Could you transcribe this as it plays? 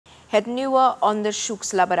Het nieuwe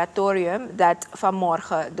onderzoekslaboratorium dat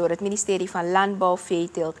vanmorgen door het ministerie van Landbouw,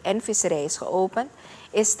 Veeteelt en Visserij is geopend,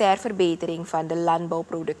 is ter verbetering van de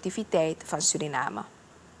landbouwproductiviteit van Suriname.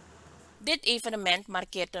 Dit evenement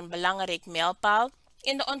markeert een belangrijk mijlpaal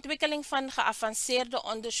in de ontwikkeling van geavanceerde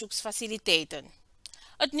onderzoeksfaciliteiten.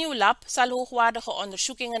 Het nieuwe lab zal hoogwaardige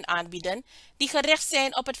onderzoekingen aanbieden die gericht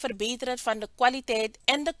zijn op het verbeteren van de kwaliteit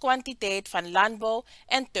en de kwantiteit van landbouw-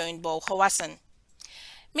 en tuinbouwgewassen.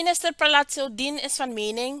 Minister Palazzo Dien is van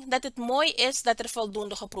mening dat het mooi is dat er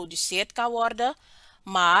voldoende geproduceerd kan worden,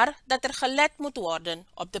 maar dat er gelet moet worden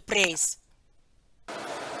op de prijs.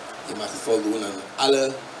 Je mag voldoen aan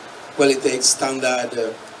alle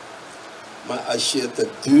kwaliteitsstandaarden, maar als je te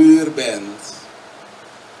duur bent,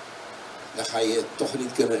 dan ga je het toch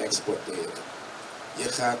niet kunnen exporteren. Je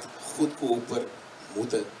gaat goedkoper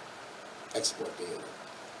moeten exporteren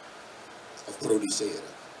of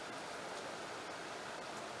produceren.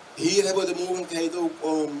 Hier hebben we de mogelijkheid ook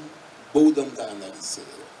om bodem te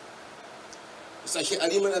analyseren. Dus als je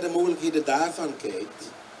alleen maar naar de mogelijkheden daarvan kijkt,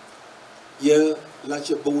 je laat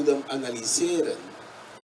je bodem analyseren.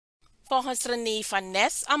 Volgens René van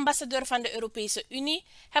Nes, ambassadeur van de Europese Unie,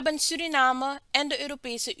 hebben Suriname en de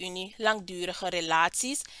Europese Unie langdurige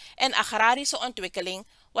relaties en agrarische ontwikkeling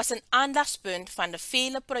was een aandachtspunt van de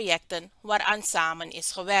vele projecten waaraan samen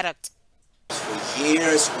is gewerkt. For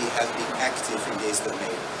years we have been active in this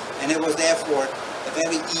domain, and it was therefore a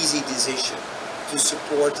very easy decision to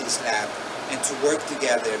support this lab and to work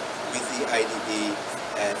together with the IDB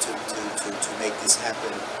to make this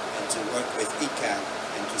happen and to work with ICA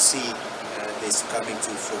and to see this coming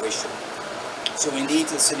to fruition. So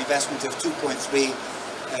indeed it's an investment of 2.3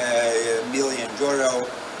 million euro.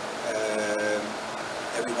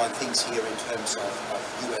 Everyone thinks here in terms of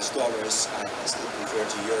US dollars. I still prefer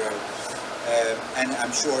to euro. And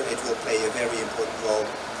I'm sure it will play a very important role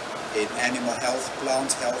in animal health,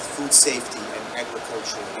 plant health, food safety and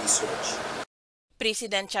agricultural research.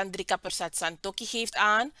 President Chandrika Persat Santokhi geeft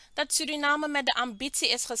aan dat Suriname met de ambitie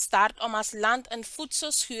is gestart om als land een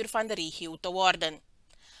voedselschuur van de regio te worden.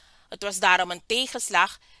 Het was daarom een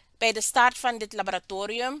tegenslag bij de start van dit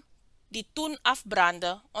laboratorium, die toen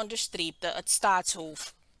afbrandde, onderstreepte het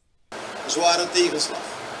staatshoofd. Een zware tegenslag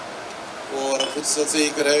voor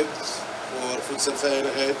voedselzekerheid, voor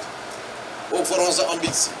voedselveiligheid, ook voor onze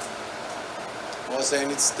ambitie. We zijn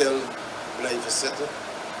niet stil blijven zitten.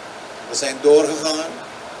 We zijn doorgegaan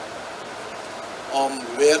om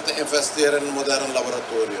weer te investeren in een modern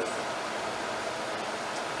laboratorium.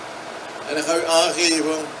 En ik ga u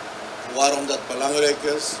aangeven waarom dat belangrijk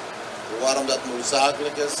is, waarom dat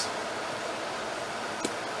noodzakelijk is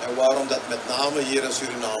en waarom dat met name hier in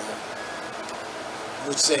Suriname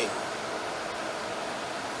moet zijn.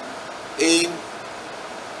 Eén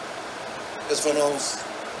is van ons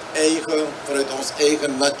eigen, vanuit ons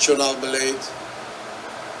eigen nationaal beleid.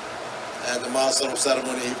 En de Master of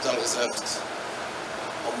Ceremony heeft al gezegd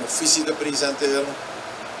om een visie te presenteren,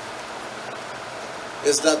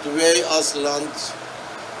 is dat wij als land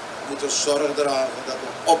moeten zorg dragen dat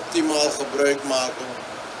we optimaal gebruik maken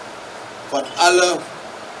van alle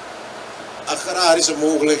agrarische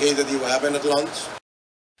mogelijkheden die we hebben in het land.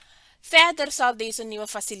 Verder zal deze nieuwe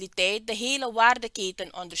faciliteit de hele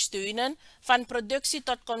waardeketen ondersteunen, van productie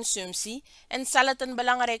tot consumptie, en zal het een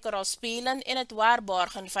belangrijke rol spelen in het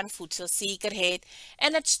waarborgen van voedselzekerheid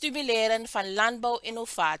en het stimuleren van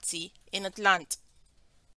landbouwinnovatie in het land.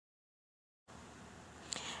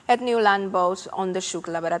 Het nieuw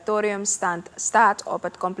landbouwonderzoeklaboratorium staat op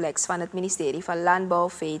het complex van het ministerie van Landbouw,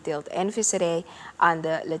 Veeteelt en Visserij aan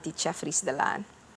de Letitia Vriesdelaan.